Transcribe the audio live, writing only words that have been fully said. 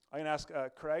I'm going to ask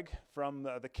Craig from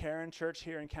the Karen Church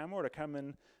here in Canmore to come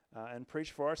in and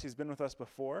preach for us. He's been with us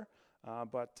before,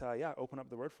 but open up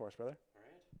the word for us, brother. All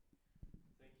right.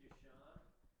 Thank you,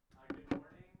 Sean. Good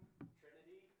morning,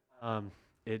 Trinity.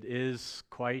 It is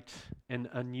quite an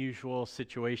unusual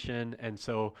situation, and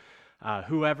so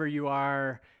whoever you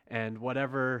are and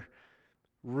whatever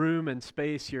room and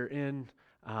space you're in,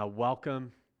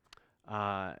 welcome.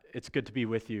 It's good to be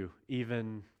with you,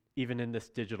 even in this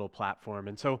digital platform.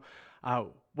 And so,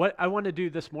 what I want to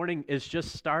do this morning is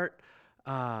just start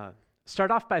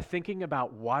off by thinking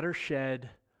about watershed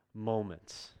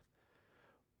moments.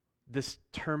 This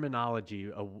terminology,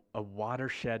 a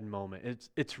watershed moment.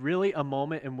 It's really a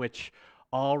moment in which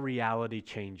all reality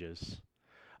changes.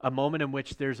 A moment in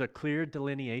which there's a clear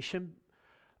delineation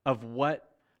of what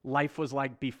life was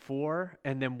like before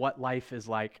and then what life is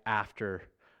like after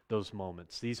those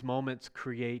moments. These moments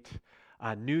create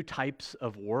new types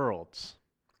of worlds.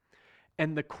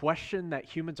 And the question that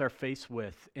humans are faced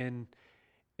with in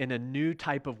a new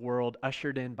type of world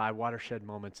ushered in by watershed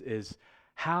moments is,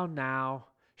 how now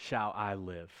shall I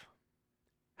live?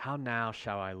 How now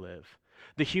shall I live?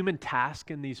 The human task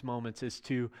in these moments is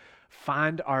to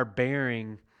find our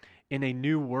bearing in a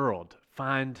new world,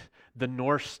 find the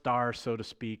North Star, so to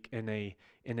speak, in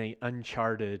a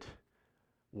uncharted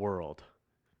world.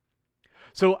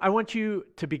 So I want you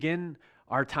to begin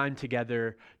our time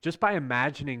together just by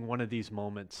imagining one of these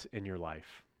moments in your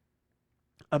life.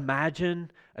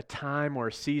 Imagine a time or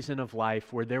a season of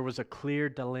life where there was a clear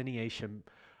delineation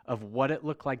of what it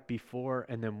looked like before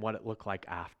and then what it looked like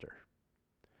after.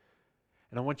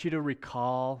 And I want you to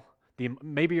recall,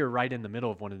 maybe you're right in the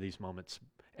middle of one of these moments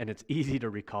and it's easy to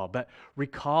recall, but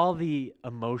recall the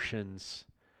emotions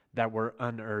that were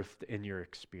unearthed in your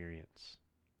experience.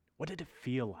 What did it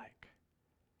feel like?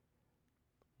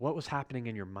 What was happening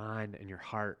in your mind and your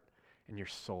heart and your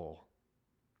soul?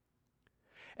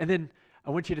 And then I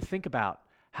want you to think about,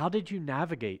 how did you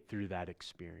navigate through that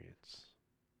experience?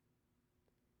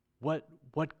 What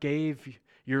gave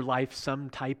your life some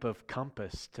type of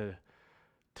compass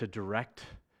to direct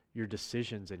your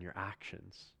decisions and your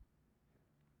actions?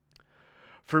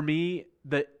 For me,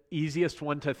 the easiest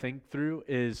one to think through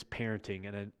is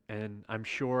parenting, and I'm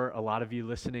sure a lot of you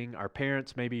listening are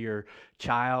parents. Maybe your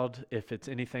child, if it's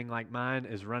anything like mine,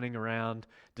 is running around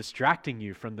distracting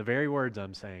you from the very words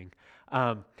I'm saying.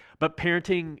 But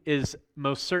parenting is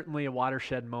most certainly a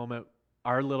watershed moment.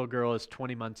 Our little girl is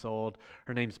 20 months old.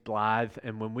 Her name's Blythe,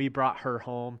 and when we brought her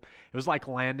home, it was like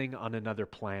landing on another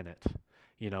planet,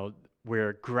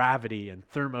 where gravity and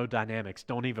thermodynamics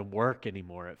don't even work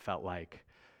anymore, it felt like.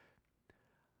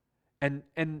 And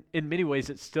in many ways,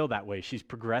 it's still that way. She's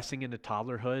progressing into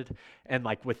toddlerhood, and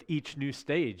like with each new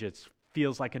stage, it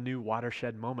feels like a new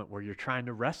watershed moment where you're trying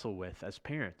to wrestle with as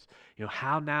parents.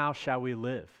 How now shall we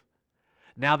live?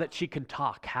 Now that she can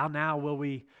talk, how now will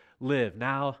we live?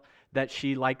 Now that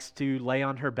she likes to lay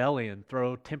on her belly and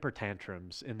throw temper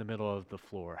tantrums in the middle of the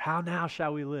floor, how now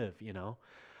shall we live?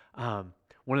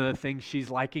 One of the things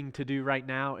she's liking to do right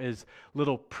now is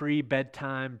little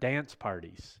pre-bedtime dance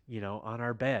parties, on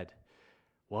our bed.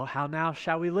 Well, how now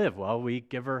shall we live? Well, we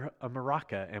give her a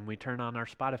maraca and we turn on our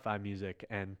Spotify music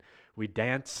and we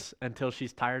dance until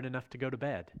she's tired enough to go to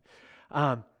bed.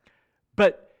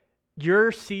 But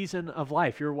your season of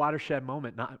life, your watershed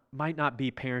moment might not be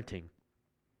parenting.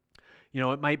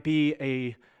 It might be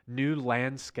a new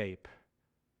landscape,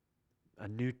 a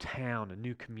new town, a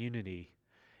new community.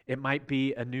 It might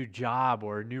be a new job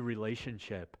or a new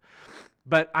relationship.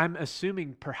 But I'm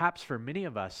assuming perhaps for many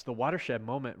of us, the watershed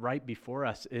moment right before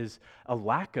us is a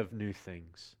lack of new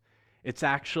things. It's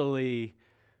actually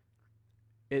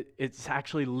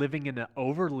living in an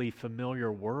overly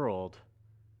familiar world,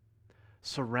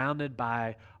 surrounded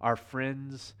by our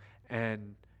friends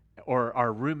or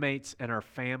our roommates and our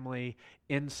family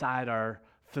inside our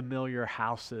familiar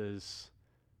houses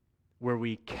where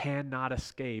we cannot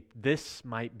escape. This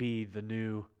might be the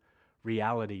new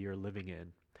reality you're living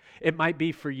in. It might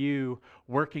be for you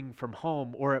working from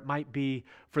home, or it might be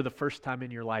for the first time in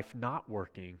your life not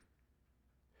working.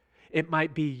 It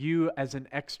might be you as an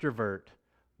extrovert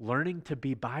learning to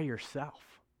be by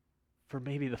yourself for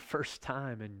maybe the first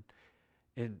time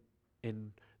in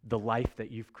the life that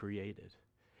you've created.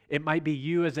 It might be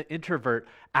you as an introvert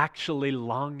actually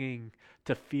longing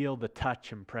to feel the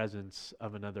touch and presence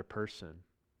of another person.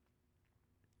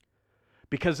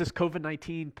 Because this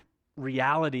COVID-19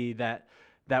 reality that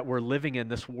we're living in,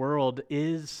 this world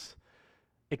is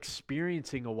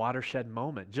experiencing a watershed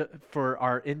moment for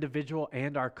our individual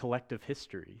and our collective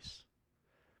histories.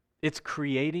 It's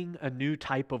creating a new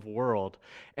type of world.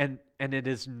 And it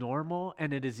is normal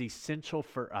and it is essential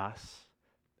for us,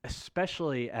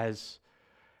 especially as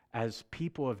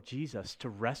people of Jesus, to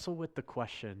wrestle with the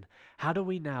question, how do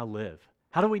we now live?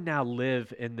 How do we now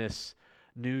live in this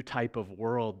new type of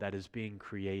world that is being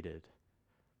created?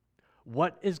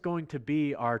 What is going to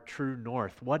be our true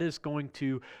north? What is going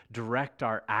to direct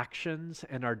our actions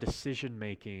and our decision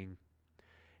making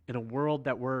in a world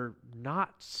that we're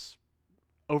not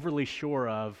overly sure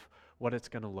of what it's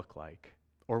going to look like,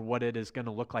 or what it is going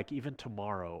to look like even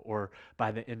tomorrow or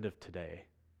by the end of today?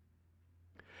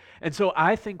 And so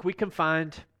I think we can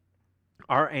find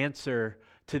our answer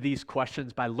to these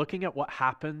questions by looking at what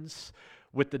happens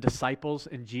with the disciples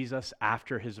and Jesus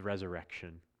after his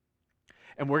resurrection.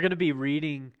 And we're going to be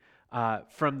reading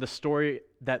from the story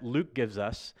that Luke gives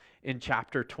us in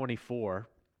chapter 24.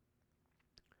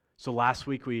 So last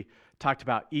week we talked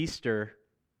about Easter,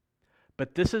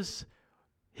 but this is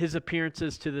his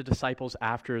appearances to the disciples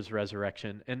after his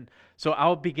resurrection. And so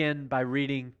I'll begin by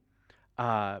reading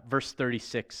verse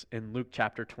 36 in Luke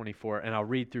chapter 24, and I'll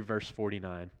read through verse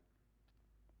 49.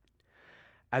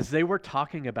 As they were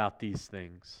talking about these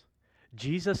things,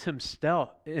 Jesus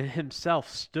himself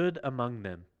stood among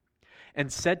them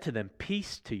and said to them,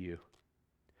 "Peace to you."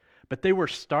 But they were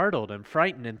startled and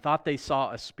frightened and thought they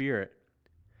saw a spirit.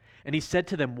 And he said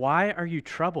to them, "Why are you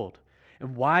troubled?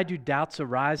 And why do doubts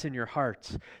arise in your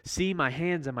hearts? See my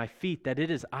hands and my feet, that it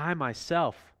is I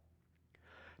myself.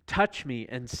 Touch me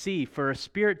and see, for a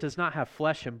spirit does not have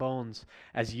flesh and bones,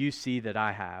 as you see that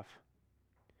I have."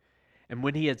 And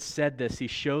when he had said this, he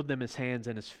showed them his hands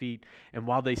and his feet. And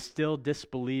while they still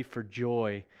disbelieved for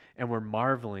joy and were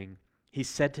marveling, he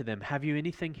said to them, "Have you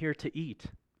anything here to eat?"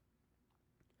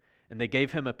 And they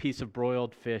gave him a piece of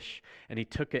broiled fish, and he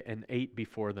took it and ate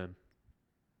before them.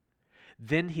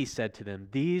 Then he said to them,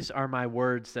 "These are my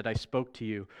words that I spoke to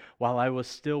you while I was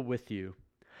still with you,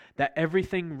 that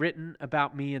everything written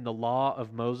about me in the law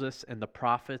of Moses and the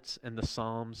prophets and the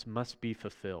Psalms must be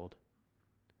fulfilled."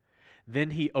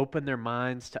 Then he opened their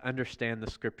minds to understand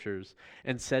the Scriptures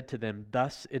and said to them,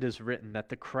 "Thus it is written that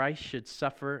the Christ should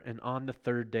suffer and on the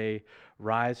third day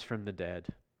rise from the dead,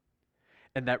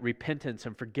 and that repentance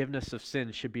and forgiveness of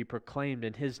sins should be proclaimed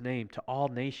in his name to all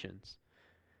nations,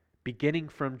 beginning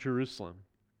from Jerusalem.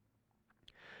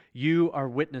 You are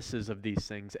witnesses of these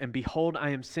things, and behold, I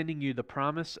am sending you the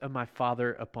promise of my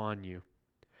Father upon you.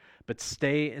 But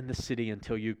stay in the city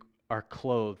until you are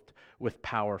clothed with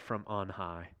power from on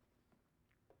high."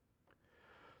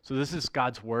 So this is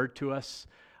God's word to us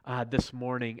this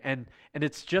morning. And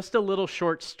it's just a little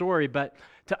short story, but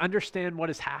to understand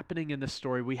what is happening in this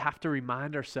story, we have to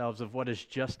remind ourselves of what has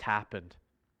just happened.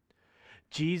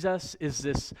 Jesus is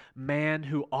this man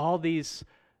who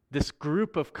this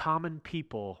group of common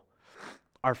people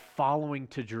are following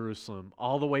to Jerusalem,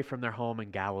 all the way from their home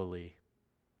in Galilee.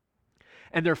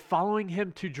 And they're following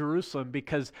him to Jerusalem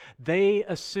because they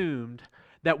assumed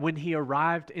that when he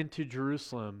arrived into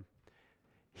Jerusalem,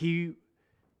 he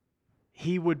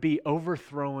would be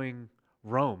overthrowing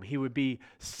Rome. He would be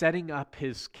setting up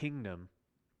his kingdom.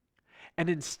 And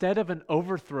instead of an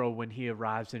overthrow when he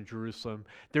arrives in Jerusalem,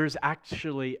 there's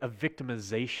actually a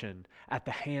victimization at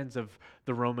the hands of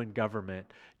the Roman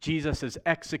government. Jesus is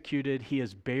executed. He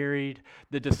is buried.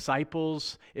 The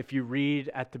disciples, if you read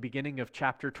at the beginning of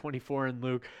chapter 24 in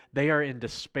Luke, they are in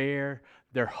despair.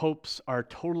 Their hopes are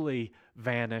totally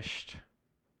vanished.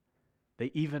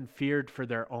 They even feared for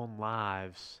their own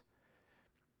lives.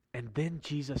 And then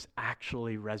Jesus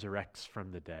actually resurrects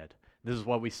from the dead. This is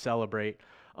what we celebrate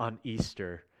on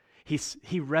Easter. He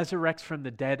resurrects from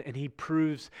the dead, and he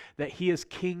proves that he is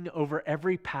king over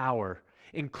every power,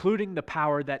 including the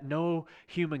power that no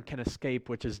human can escape,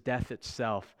 which is death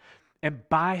itself. And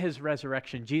by his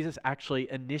resurrection, Jesus actually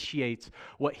initiates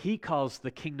what he calls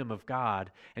the kingdom of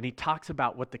God. And he talks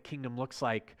about what the kingdom looks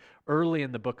like early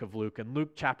in the book of Luke. In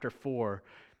Luke chapter 4,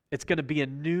 it's going to be a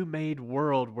new made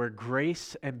world where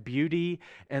grace and beauty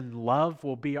and love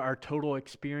will be our total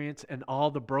experience, and all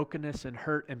the brokenness and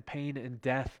hurt and pain and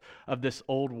death of this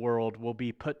old world will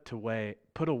be put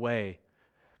away.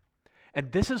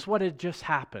 And this is what had just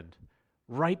happened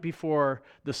right before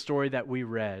the story that we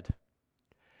read.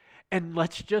 And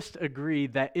let's just agree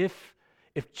that if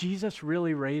Jesus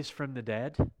really raised from the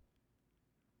dead,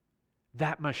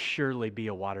 that must surely be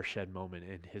a watershed moment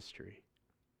in history.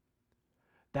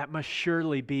 That must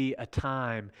surely be a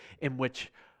time in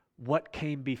which what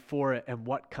came before it and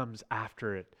what comes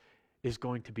after it is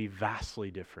going to be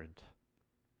vastly different.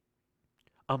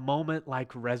 A moment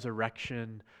like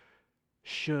resurrection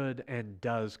should and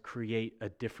does create a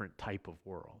different type of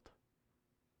world.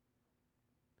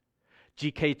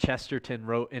 G.K. Chesterton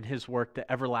wrote in his work, The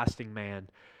Everlasting Man,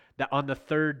 that on the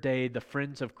third day, the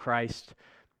friends of Christ,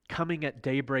 coming at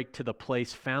daybreak to the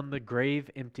place, found the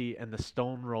grave empty and the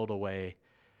stone rolled away.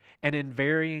 And in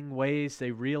varying ways,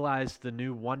 they realized the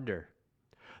new wonder.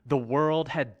 The world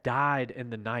had died in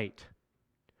the night.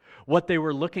 What they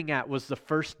were looking at was the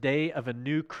first day of a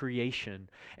new creation.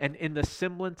 And in the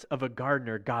semblance of a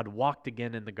gardener, God walked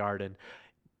again in the garden,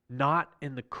 not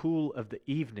in the cool of the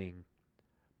evening,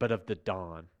 but of the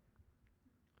dawn.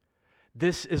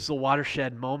 This is the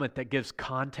watershed moment that gives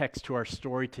context to our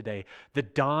story today. The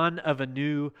dawn of a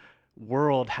new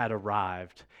world had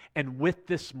arrived. And with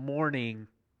this morning,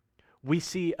 we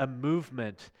see a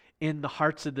movement in the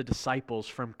hearts of the disciples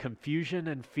from confusion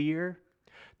and fear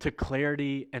to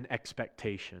clarity and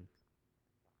expectation.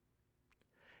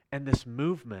 And this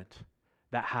movement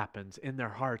that happens in their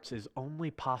hearts is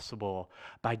only possible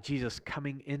by Jesus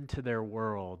coming into their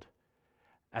world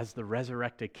as the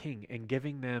resurrected King and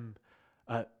giving them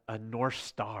a North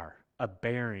Star, a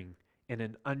bearing in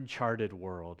an uncharted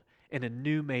world, in a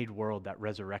new made world that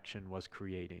resurrection was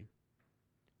creating.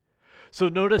 So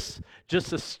notice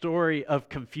just a story of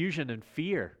confusion and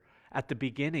fear at the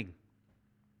beginning.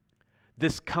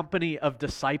 This company of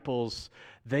disciples,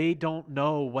 they don't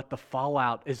know what the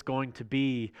fallout is going to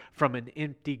be from an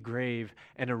empty grave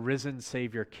and a risen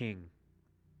Savior King.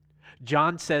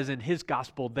 John says in his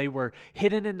gospel they were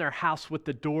hidden in their house with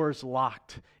the doors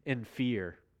locked in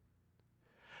fear.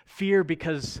 Fear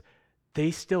because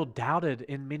they still doubted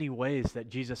in many ways that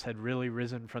Jesus had really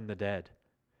risen from the dead.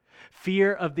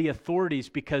 Fear of the authorities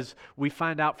because we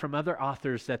find out from other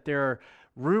authors that there are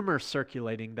rumors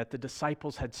circulating that the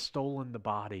disciples had stolen the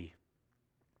body.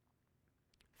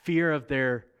 Fear of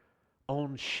their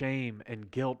own shame and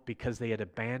guilt because they had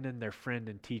abandoned their friend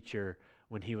and teacher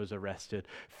when he was arrested.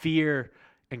 Fear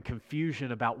and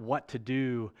confusion about what to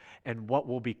do and what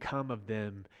will become of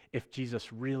them if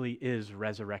Jesus really is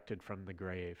resurrected from the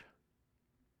grave.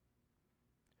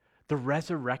 The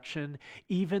resurrection,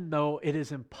 even though it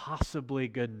is impossibly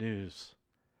good news,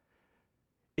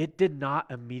 it did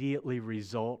not immediately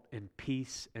result in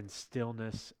peace and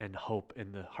stillness and hope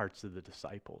in the hearts of the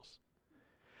disciples.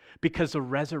 Because the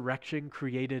resurrection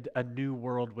created a new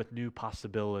world with new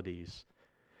possibilities.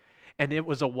 And it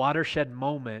was a watershed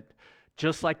moment,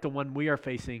 just like the one we are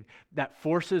facing, that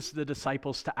forces the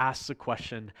disciples to ask the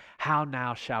question, how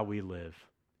now shall we live?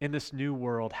 In this new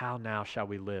world, how now shall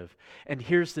we live? And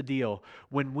here's the deal.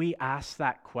 When we ask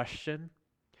that question,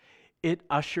 it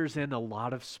ushers in a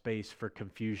lot of space for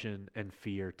confusion and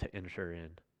fear to enter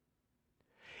in.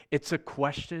 It's a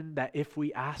question that if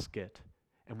we ask it,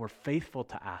 and we're faithful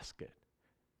to ask it,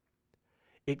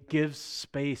 it gives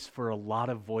space for a lot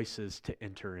of voices to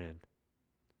enter in.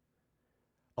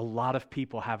 A lot of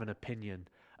people have an opinion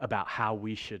about how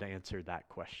we should answer that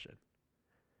question.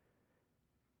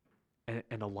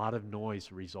 And a lot of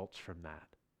noise results from that.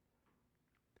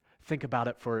 Think about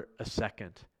it for a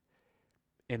second.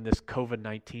 In this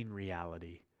COVID-19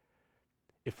 reality,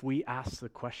 if we ask the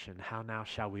question, how now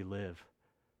shall we live?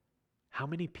 How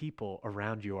many people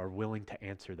around you are willing to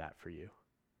answer that for you?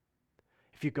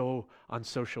 If you go on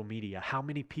social media, how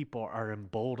many people are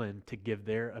emboldened to give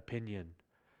their opinion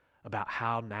about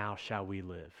how now shall we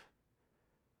live?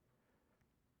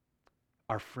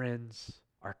 Our friends,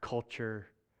 our culture,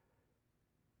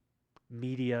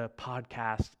 media,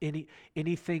 podcast,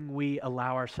 anything we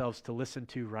allow ourselves to listen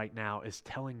to right now is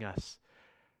telling us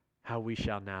how we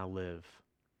shall now live.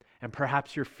 And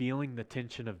perhaps you're feeling the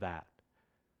tension of that.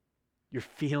 You're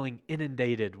feeling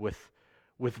inundated with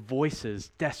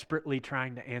voices desperately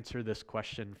trying to answer this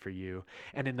question for you.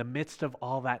 And in the midst of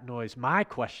all that noise, my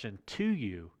question to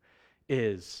you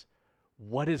is,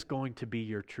 what is going to be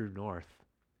your true north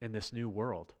in this new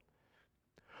world?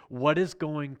 What is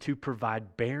going to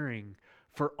provide bearing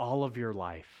for all of your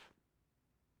life?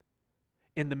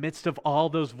 In the midst of all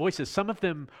those voices, some of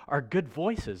them are good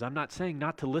voices. I'm not saying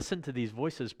not to listen to these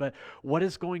voices, but what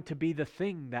is going to be the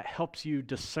thing that helps you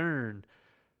discern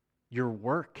your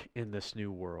work in this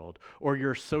new world, or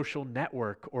your social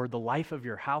network, or the life of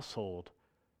your household?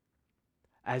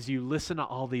 As you listen to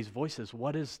all these voices,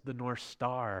 what is the North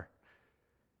Star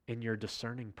in your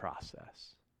discerning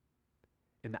process,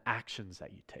 in the actions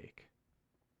that you take?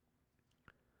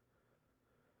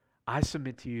 I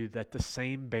submit to you that the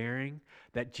same bearing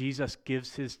that Jesus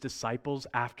gives his disciples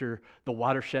after the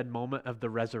watershed moment of the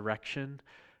resurrection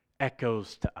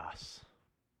echoes to us.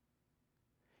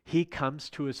 He comes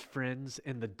to his friends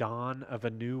in the dawn of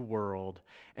a new world,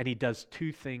 and he does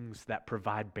two things that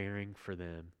provide bearing for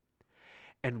them.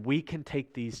 And we can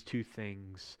take these two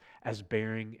things as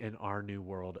bearing in our new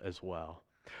world as well.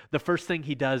 The first thing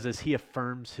he does is he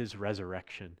affirms his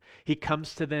resurrection. He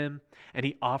comes to them and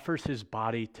he offers his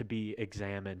body to be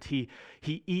examined. He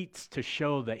eats to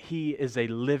show that he is a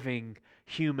living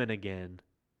human again.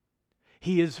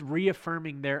 He is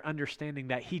reaffirming their understanding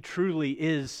that he truly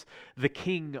is the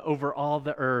king over all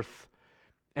the earth.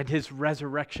 And his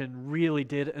resurrection really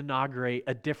did inaugurate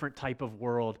a different type of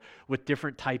world with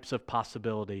different types of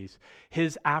possibilities.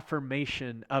 His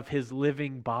affirmation of his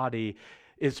living body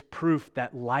is proof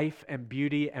that life and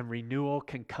beauty and renewal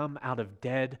can come out of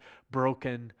dead,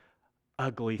 broken,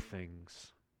 ugly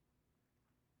things.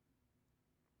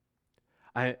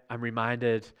 I'm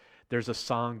reminded there's a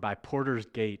song by Porter's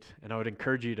Gate, and I would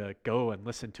encourage you to go and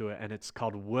listen to it, and it's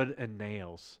called Wood and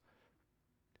Nails.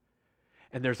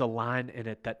 And there's a line in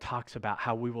it that talks about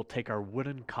how we will take our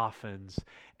wooden coffins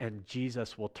and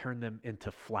Jesus will turn them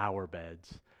into flower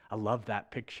beds. I love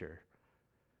that picture.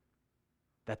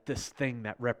 That this thing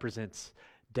that represents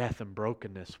death and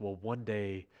brokenness will one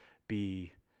day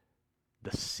be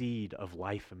the seed of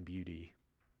life and beauty.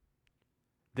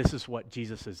 This is what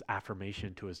Jesus'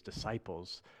 affirmation to his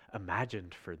disciples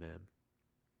imagined for them.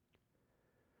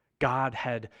 God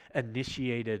had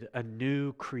initiated a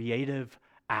new creative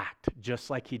act, just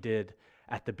like he did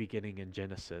at the beginning in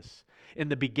Genesis. In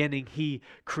the beginning, he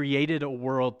created a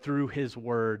world through his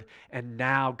word, and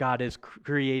now God is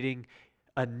creating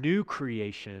a new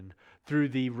creation through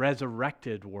the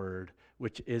resurrected word,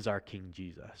 which is our King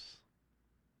Jesus.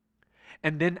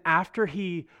 And then after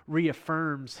he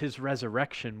reaffirms his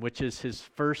resurrection, which is his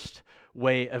first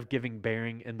way of giving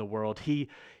bearing in the world, he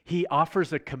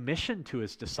offers a commission to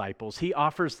his disciples. He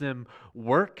offers them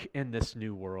work in this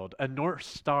new world, a North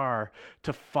Star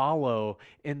to follow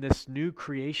in this new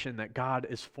creation that God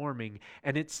is forming.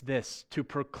 And it's this, to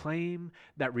proclaim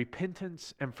that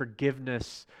repentance and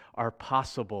forgiveness are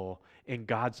possible in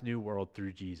God's new world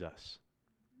through Jesus.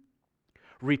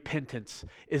 Repentance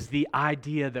is the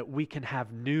idea that we can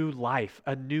have new life,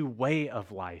 a new way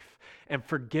of life. And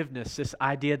forgiveness, this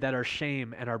idea that our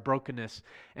shame and our brokenness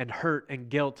and hurt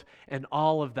and guilt and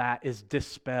all of that is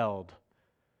dispelled.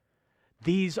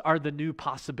 These are the new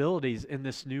possibilities in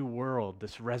this new world,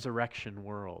 this resurrection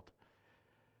world.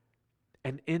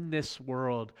 And in this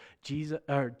world,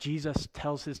 Jesus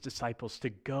tells his disciples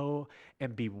to go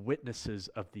and be witnesses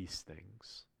of these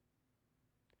things.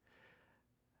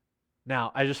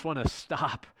 Now, I just want to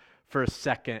stop for a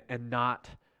second and not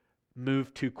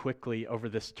move too quickly over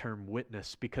this term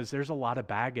witness, because there's a lot of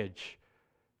baggage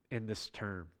in this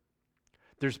term.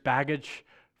 There's baggage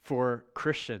for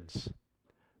Christians.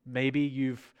 Maybe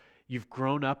you've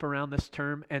grown up around this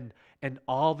term, and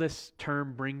all this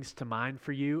term brings to mind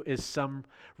for you is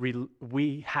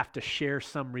we have to share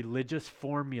some religious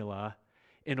formula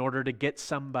in order to get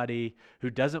somebody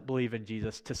who doesn't believe in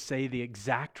Jesus to say the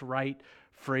exact right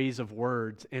phrase of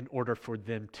words in order for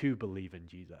them to believe in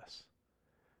Jesus.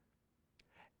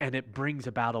 And it brings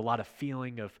about a lot of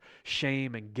feeling of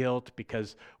shame and guilt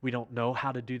because we don't know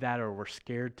how to do that, or we're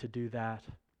scared to do that.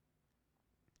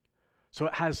 So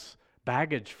it has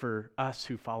baggage for us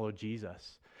who follow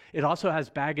Jesus. It also has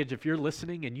baggage if you're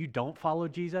listening and you don't follow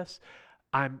Jesus.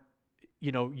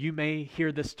 You may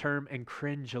hear this term and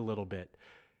cringe a little bit.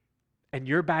 And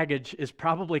your baggage is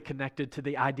probably connected to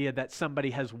the idea that somebody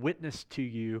has witnessed to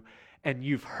you and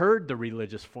you've heard the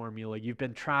religious formula.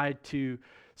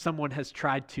 Someone has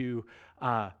tried to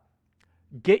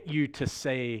get you to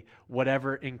say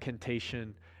whatever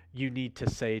incantation you need to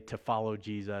say to follow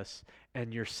Jesus,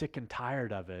 and you're sick and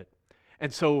tired of it.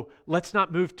 And so let's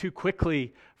not move too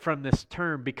quickly from this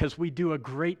term, because we do a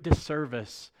great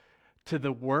disservice to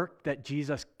the work that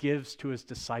Jesus gives to his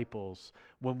disciples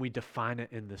when we define it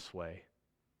in this way.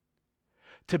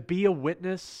 To be a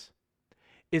witness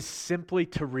is simply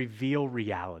to reveal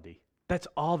reality. That's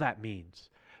all that means.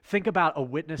 Think about a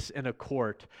witness in a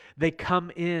court. They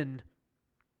come in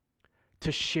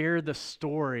to share the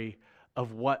story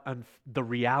of what the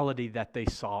reality that they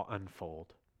saw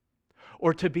unfold.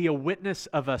 Or to be a witness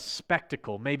of a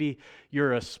spectacle. Maybe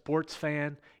you're a sports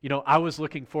fan. I was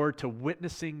looking forward to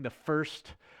witnessing the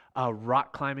first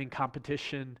rock climbing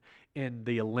competition in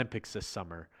the Olympics this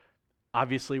summer.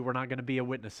 Obviously, we're not going to be a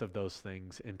witness of those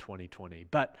things in 2020.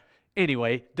 But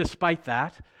anyway, despite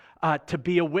that, to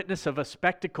be a witness of a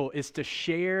spectacle is to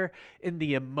share in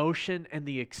the emotion and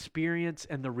the experience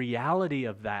and the reality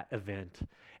of that event,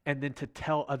 and then to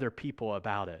tell other people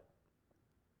about it.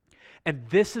 And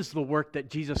this is the work that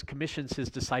Jesus commissions his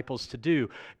disciples to do.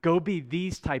 Go be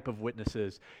these type of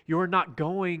witnesses. You are not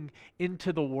going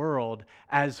into the world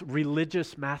as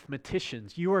religious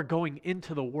mathematicians. You are going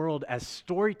into the world as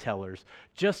storytellers,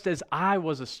 just as I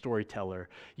was a storyteller.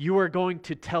 You are going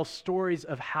to tell stories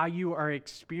of how you are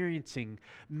experiencing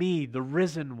me, the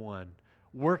risen one,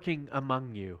 working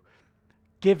among you,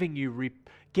 giving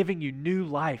you new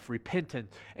life,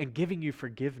 repentance, and giving you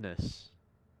forgiveness.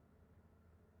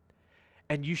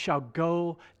 And you shall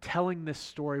go telling this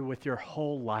story with your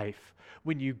whole life.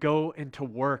 When you go into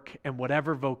work and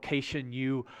whatever vocation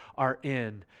you are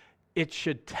in, it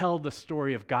should tell the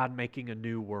story of God making a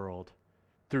new world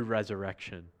through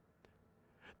resurrection.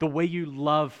 The way you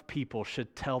love people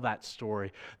should tell that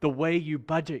story. The way you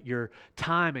budget your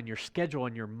time and your schedule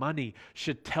and your money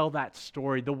should tell that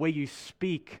story. The way you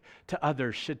speak to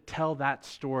others should tell that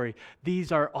story.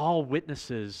 These are all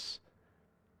witnesses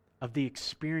of the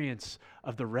experience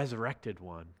of the resurrected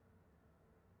one.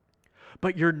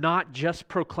 But you're not just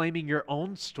proclaiming your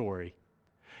own story.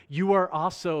 You are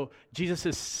also, Jesus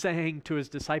is saying to his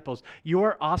disciples, you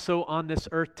are also on this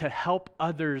earth to help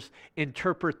others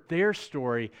interpret their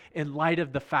story in light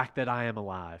of the fact that I am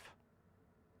alive.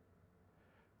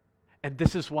 And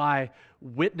this is why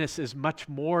witness is much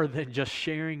more than just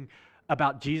sharing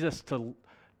about Jesus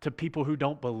to people who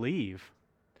don't believe.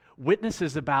 Witness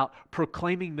is about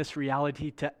proclaiming this reality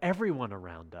to everyone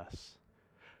around us.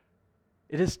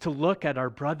 It is to look at our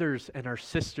brothers and our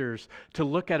sisters, to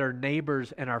look at our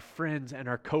neighbors and our friends and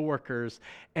our coworkers,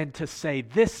 and to say,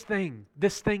 this thing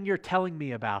you're telling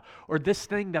me about, or this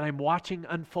thing that I'm watching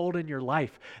unfold in your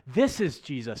life, this is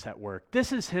Jesus at work.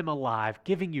 This is him alive,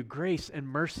 giving you grace and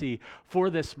mercy for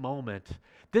this moment.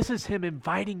 This is him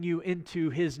inviting you into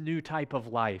his new type of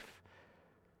life.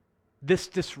 This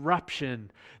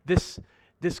disruption, this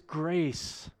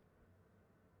grace,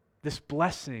 this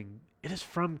blessing, it is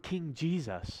from King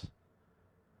Jesus.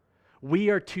 We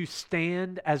are to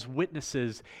stand as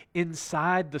witnesses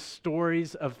inside the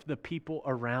stories of the people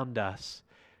around us.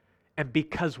 And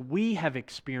because we have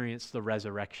experienced the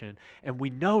resurrection and we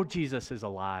know Jesus is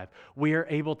alive, we are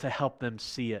able to help them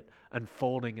see it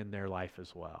unfolding in their life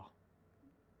as well.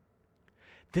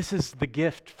 This is the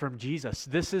gift from Jesus.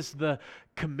 This is the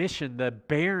commission, the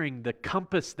bearing, the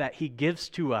compass that he gives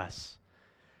to us.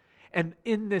 And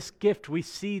in this gift, we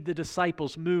see the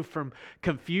disciples move from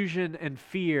confusion and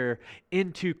fear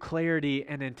into clarity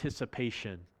and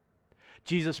anticipation.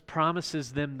 Jesus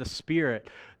promises them the Spirit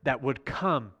that would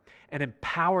come and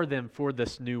empower them for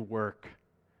this new work.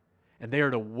 And they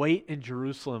are to wait in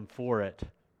Jerusalem for it.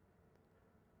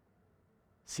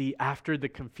 See, after the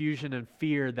confusion and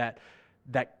fear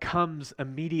that comes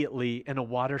immediately in a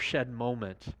watershed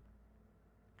moment,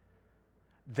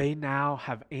 they now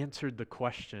have answered the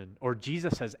question, or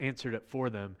Jesus has answered it for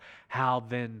them, how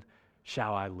then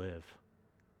shall I live?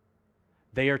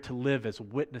 They are to live as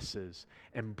witnesses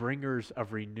and bringers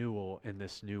of renewal in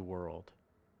this new world.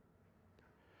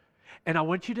 And I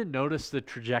want you to notice the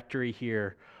trajectory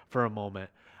here for a moment.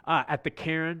 At the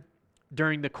Cairn,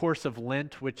 during the course of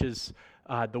Lent, which is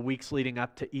the weeks leading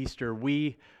up to Easter,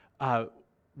 we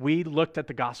looked at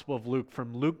the Gospel of Luke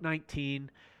from Luke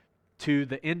 19 to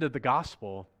the end of the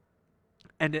Gospel.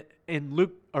 And in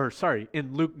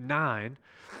Luke 9,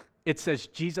 it says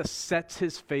Jesus sets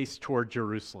his face toward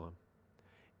Jerusalem.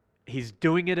 He's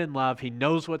doing it in love. He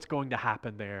knows what's going to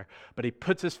happen there, but he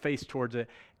puts his face towards it,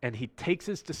 and he takes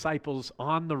his disciples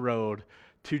on the road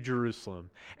to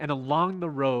Jerusalem. And along the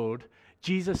road,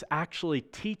 Jesus actually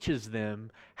teaches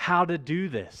them how to do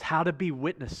this, how to be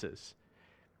witnesses.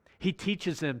 He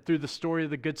teaches them through the story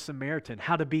of the Good Samaritan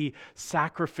how to be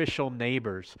sacrificial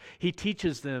neighbors. He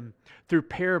teaches them through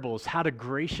parables how to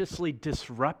graciously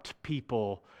disrupt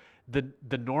people,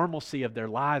 the normalcy of their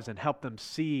lives, and help them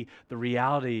see the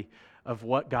reality of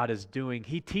what God is doing.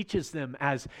 He teaches them,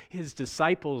 as his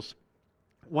disciples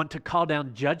want to call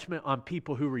down judgment on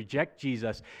people who reject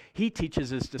Jesus, he teaches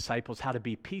his disciples how to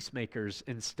be peacemakers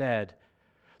instead.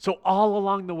 So all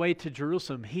along the way to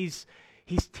Jerusalem,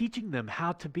 He's teaching them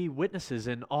how to be witnesses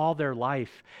in all their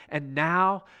life. And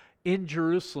now in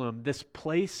Jerusalem, this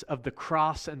place of the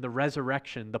cross and the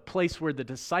resurrection, the place where the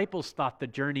disciples thought the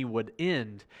journey would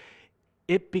end,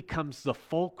 it becomes the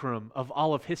fulcrum of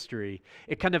all of history.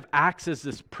 It kind of acts as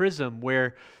this prism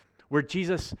where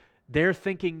Jesus, they're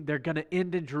thinking they're going to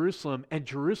end in Jerusalem, and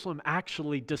Jerusalem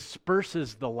actually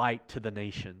disperses the light to the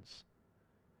nations.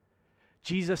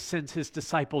 Jesus sends his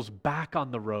disciples back on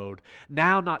the road,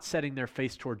 now not setting their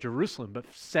face toward Jerusalem, but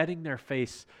setting their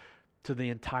face to the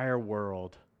entire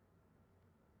world.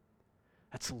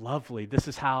 That's lovely. This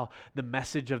is how the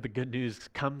message of the good news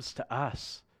comes to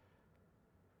us.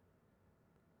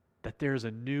 that there's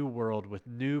a new world with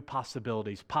new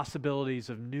possibilities, possibilities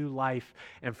of new life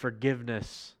and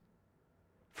forgiveness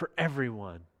for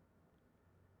everyone.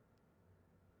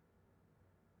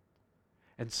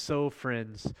 And so,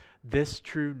 friends, this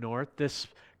true north, this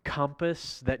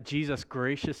compass that Jesus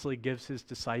graciously gives his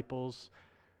disciples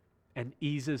and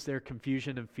eases their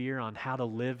confusion and fear on how to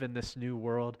live in this new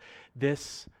world,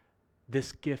 this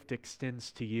gift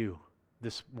extends to you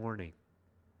this morning.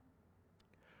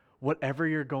 Whatever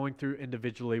you're going through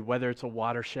individually, whether it's a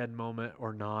watershed moment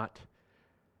or not,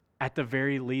 at the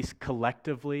very least,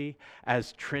 collectively,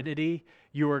 as Trinity,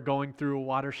 you are going through a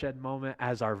watershed moment.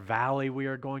 As our valley, we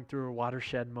are going through a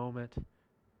watershed moment.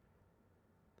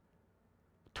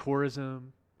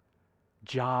 Tourism,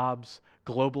 jobs,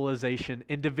 globalization,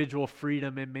 individual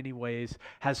freedom in many ways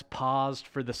has paused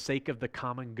for the sake of the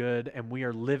common good, and we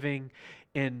are living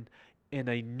in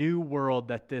a new world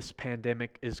that this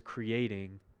pandemic is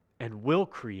creating and will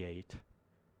create.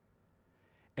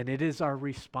 And it is our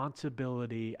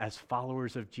responsibility as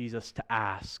followers of Jesus to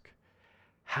ask,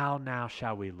 how now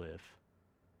shall we live?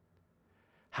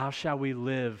 How shall we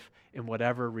live in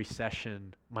whatever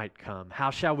recession might come? How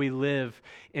shall we live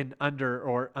in under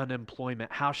or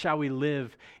unemployment? How shall we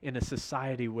live in a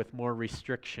society with more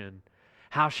restriction?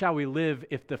 How shall we live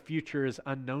if the future is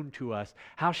unknown to us?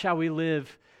 How shall we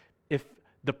live if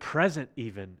the present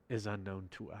even is unknown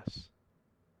to us?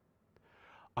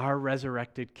 Our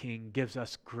resurrected King gives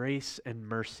us grace and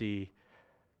mercy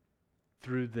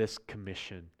through this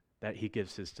commission that he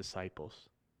gives his disciples.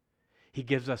 He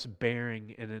gives us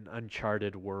bearing in an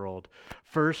uncharted world.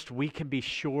 First, we can be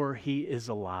sure he is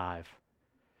alive.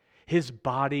 His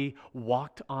body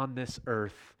walked on this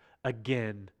earth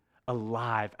again,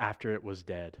 alive after it was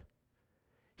dead.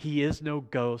 He is no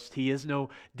ghost. He is no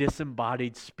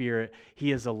disembodied spirit.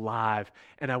 He is alive.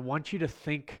 And I want you to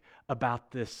think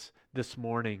about this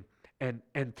morning and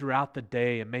throughout the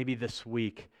day and maybe this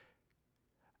week.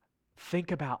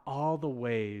 Think about all the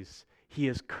ways he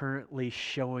is currently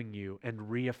showing you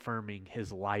and reaffirming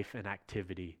his life and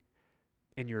activity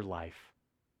in your life,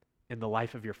 in the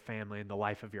life of your family, in the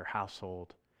life of your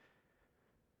household.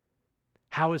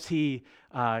 How is he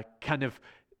kind of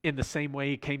in the same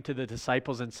way he came to the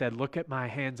disciples and said, look at my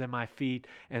hands and my feet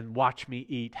and watch me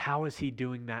eat? How is he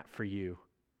doing that for you?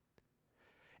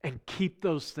 And keep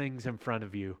those things in front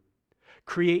of you.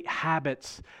 Create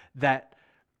habits that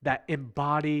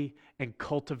embody and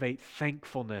cultivate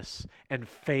thankfulness and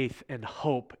faith and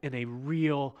hope in a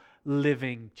real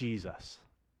living Jesus.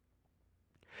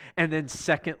 And then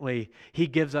secondly, he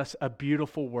gives us a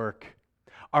beautiful work.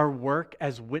 Our work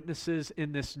as witnesses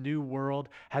in this new world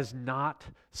has not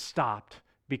stopped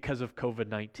because of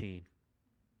COVID-19.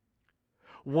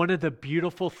 One of the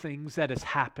beautiful things that is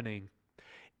happening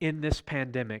in this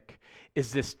pandemic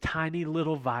is this tiny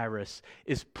little virus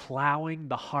is plowing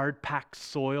the hard-packed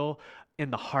soil in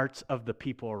the hearts of the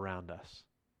people around us.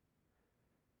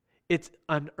 It's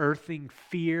unearthing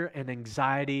fear and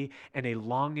anxiety and a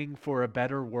longing for a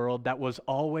better world that was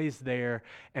always there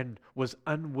and was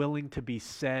unwilling to be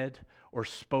said or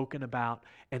spoken about.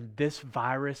 And this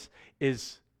virus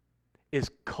is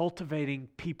cultivating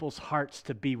people's hearts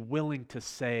to be willing to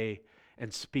say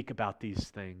and speak about these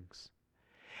things.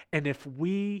 And if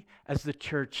we as the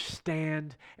church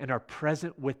stand and are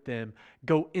present with them,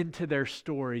 go into their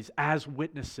stories as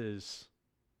witnesses,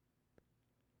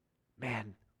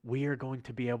 man, we are going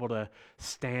to be able to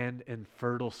stand in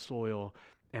fertile soil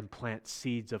and plant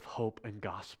seeds of hope and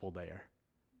gospel there.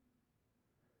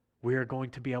 We are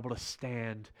going to be able to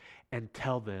stand and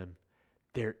tell them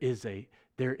there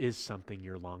is something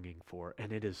you're longing for,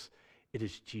 and it is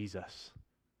Jesus,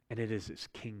 and it is his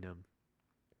kingdom.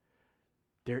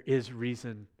 There is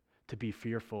reason to be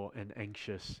fearful and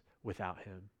anxious without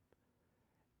him,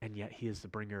 and yet he is the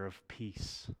bringer of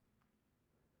peace.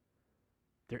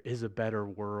 There is a better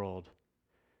world.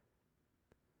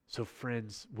 So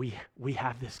friends, we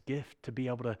have this gift to be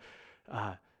able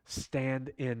to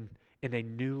stand in a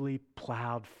newly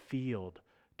plowed field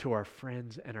to our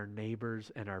friends and our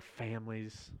neighbors and our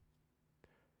families,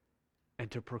 and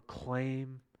to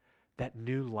proclaim that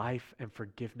new life and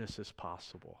forgiveness is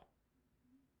possible.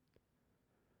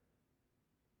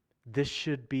 This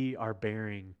should be our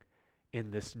bearing in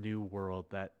this new world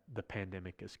that the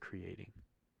pandemic is creating.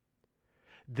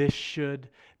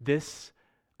 This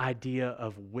idea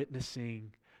of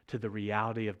witnessing to the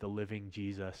reality of the living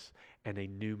Jesus and a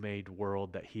new made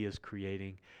world that he is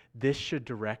creating, this should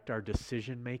direct our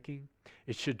decision making.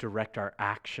 It should direct our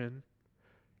action.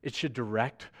 It should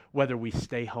direct whether we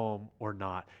stay home or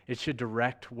not. It should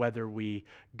direct whether we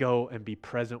go and be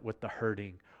present with the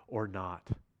hurting or not.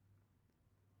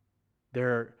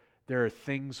 There There are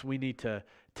things we need to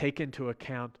take into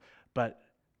account, but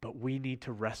we need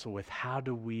to wrestle with how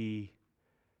do we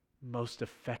most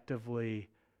effectively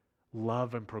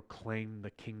love and proclaim the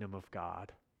kingdom of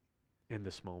God in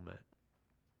this moment.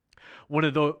 One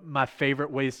of my favorite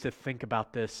ways to think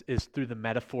about this is through the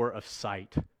metaphor of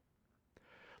sight.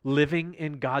 Living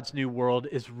in God's new world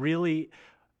is really,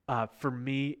 for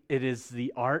me, it is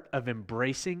the art of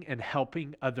embracing and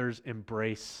helping others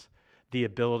embrace the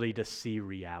ability to see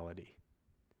reality.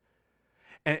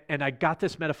 And I got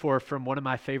this metaphor from one of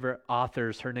my favorite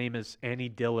authors. Her name is Annie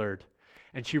Dillard,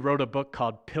 and she wrote a book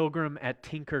called Pilgrim at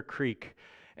Tinker Creek.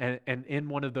 And in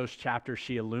one of those chapters,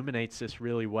 she illuminates this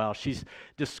really well. She's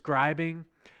describing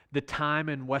the time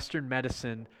in Western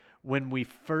medicine when we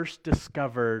first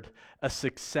discovered a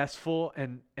successful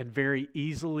and very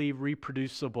easily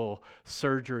reproducible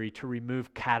surgery to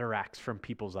remove cataracts from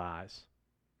people's eyes.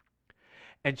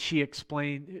 And she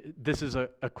explained, this is a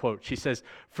quote, she says,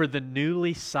 "For the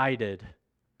newly sighted,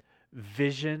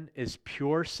 vision is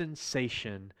pure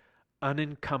sensation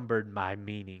unencumbered by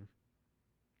meaning."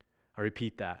 I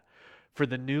repeat that. For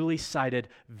the newly sighted,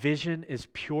 vision is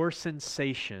pure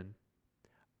sensation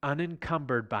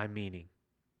unencumbered by meaning.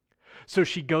 So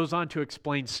she goes on to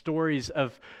explain stories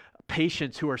of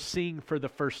patients who are seeing for the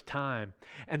first time,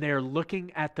 and they are looking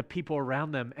at the people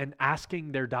around them and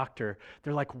asking their doctor,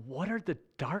 they're like, what are the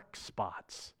dark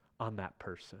spots on that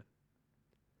person?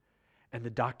 And the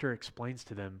doctor explains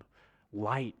to them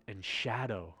light and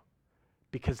shadow,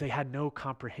 because they had no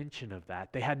comprehension of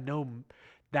that.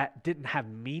 That didn't have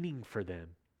meaning for them.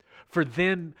 For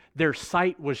them, their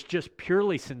sight was just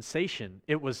purely sensation.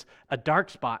 It was a dark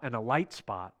spot and a light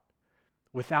spot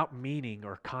without meaning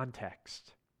or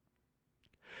context.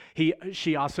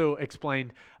 She also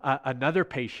explained another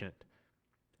patient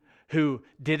who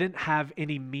didn't have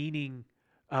any meaning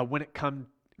when it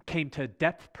came to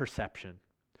depth perception.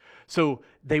 So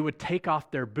they would take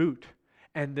off their boot,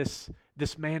 and this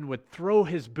man would throw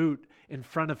his boot in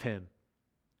front of him,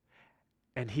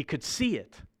 and he could see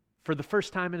it for the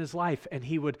first time in his life, and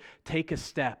he would take a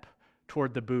step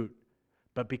toward the boot.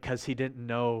 But because he didn't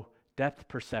know depth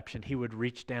perception, he would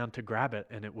reach down to grab it,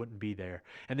 and it wouldn't be there.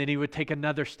 And then he would take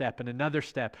another step and another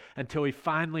step until he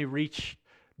finally reached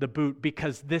the boot,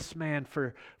 because this man,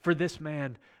 for this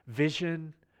man,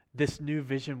 vision, this new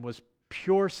vision was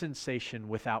pure sensation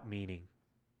without meaning.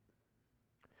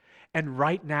 And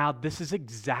right now, this is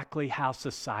exactly how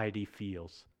society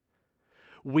feels.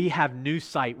 We have new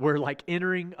sight. We're like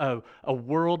entering a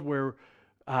world where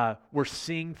we're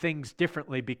seeing things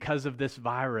differently because of this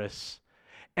virus.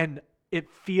 And it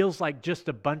feels like just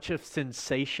a bunch of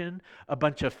sensation, a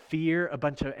bunch of fear, a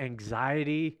bunch of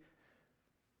anxiety.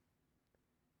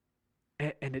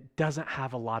 And it doesn't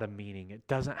have a lot of meaning. It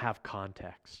doesn't have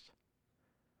context.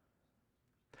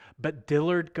 But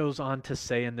Dillard goes on to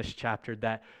say in this chapter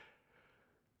that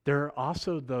there are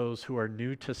also those who are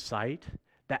new to sight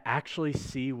that actually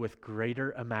see with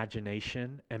greater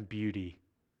imagination and beauty.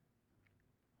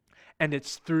 And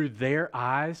it's through their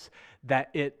eyes that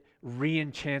it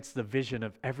re-enchants the vision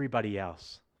of everybody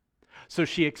else. So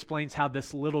she explains how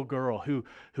this little girl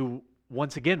who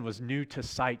once again was new to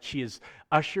sight, she is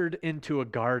ushered into a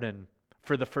garden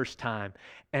for the first time.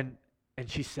 And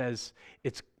she says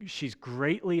she's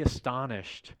greatly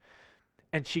astonished,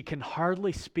 and she can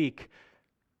hardly speak.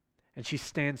 And she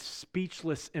stands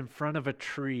speechless in front of a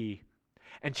tree.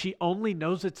 And she only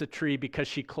knows it's a tree because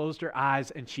she closed her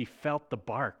eyes and she felt the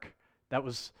bark. That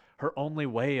was her only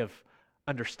way of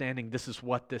understanding this is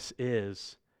what this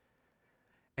is.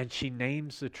 And she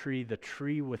names the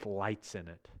tree with lights in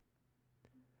it.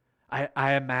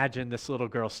 I imagine this little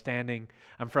girl standing.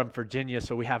 I'm from Virginia,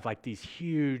 so we have like these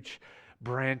huge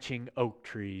branching oak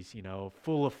trees,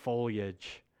 full of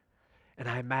foliage. And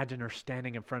I imagine her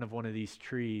standing in front of one of these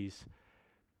trees,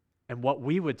 and what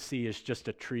we would see is just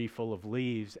a tree full of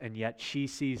leaves, and yet she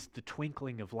sees the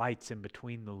twinkling of lights in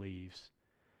between the leaves.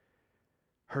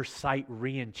 Her sight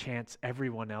re-enchants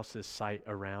everyone else's sight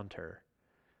around her.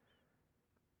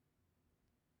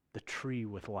 The tree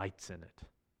with lights in it.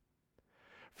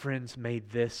 Friends, may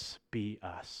this be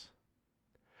us.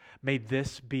 May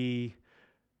this be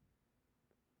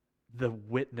the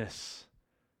witness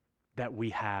that we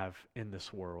have in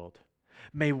this world.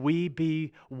 May we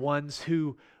be ones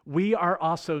who, we are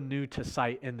also new to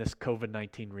sight in this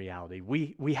COVID-19 reality.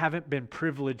 We haven't been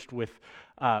privileged with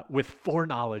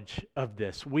foreknowledge of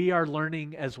this. We are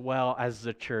learning as well as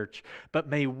the church, but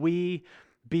may we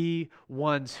be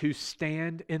ones who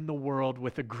stand in the world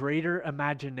with a greater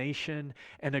imagination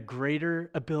and a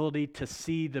greater ability to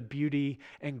see the beauty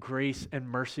and grace and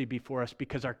mercy before us,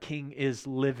 because our King is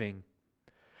living.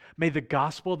 May the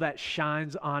gospel that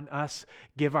shines on us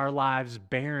give our lives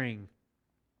bearing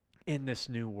in this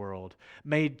new world.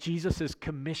 May Jesus'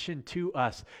 commission to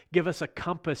us give us a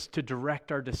compass to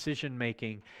direct our decision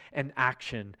making and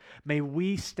action. May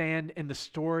we stand in the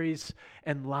stories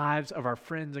and lives of our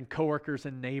friends and coworkers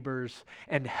and neighbors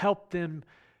and help them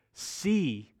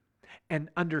see and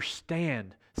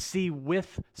understand, see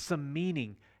with some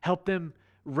meaning, help them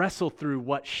wrestle through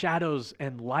what shadows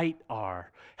and light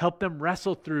are, help them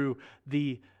wrestle through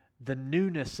the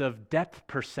newness of depth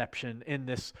perception in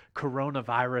this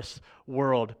coronavirus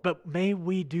world. But may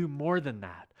we do more than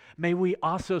that. May we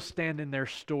also stand in their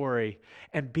story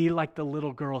and be like the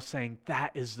little girl saying,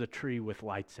 that is the tree with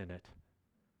lights in it.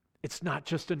 It's not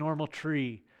just a normal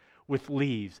tree with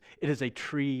leaves. It is a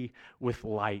tree with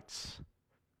lights.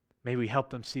 May we help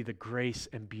them see the grace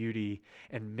and beauty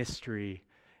and mystery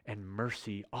and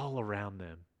mercy all around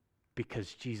them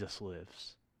because Jesus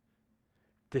lives.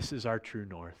 This is our true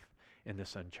north in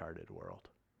this uncharted world.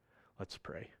 Let's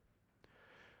pray.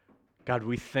 God,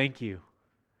 we thank you.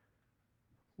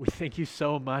 We thank you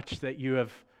so much that you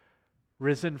have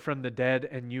risen from the dead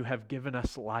and you have given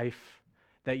us life,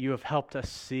 that you have helped us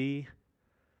see,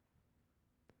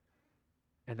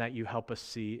 and that you help us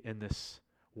see in this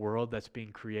world that's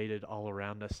being created all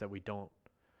around us that we don't,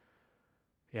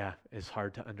 is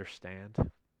hard to understand.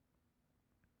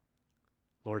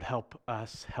 Lord, help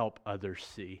us help others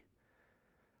see.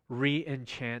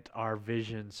 Re-enchant our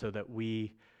vision so that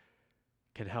we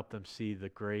can help them see the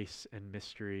grace and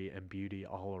mystery and beauty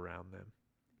all around them.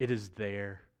 It is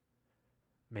there.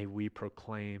 May we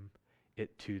proclaim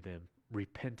it to them.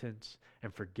 Repentance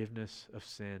and forgiveness of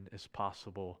sin is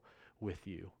possible with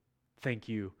you. Thank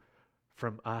you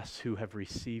from us who have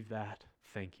received that.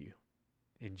 Thank you.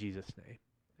 In Jesus' name,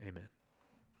 amen.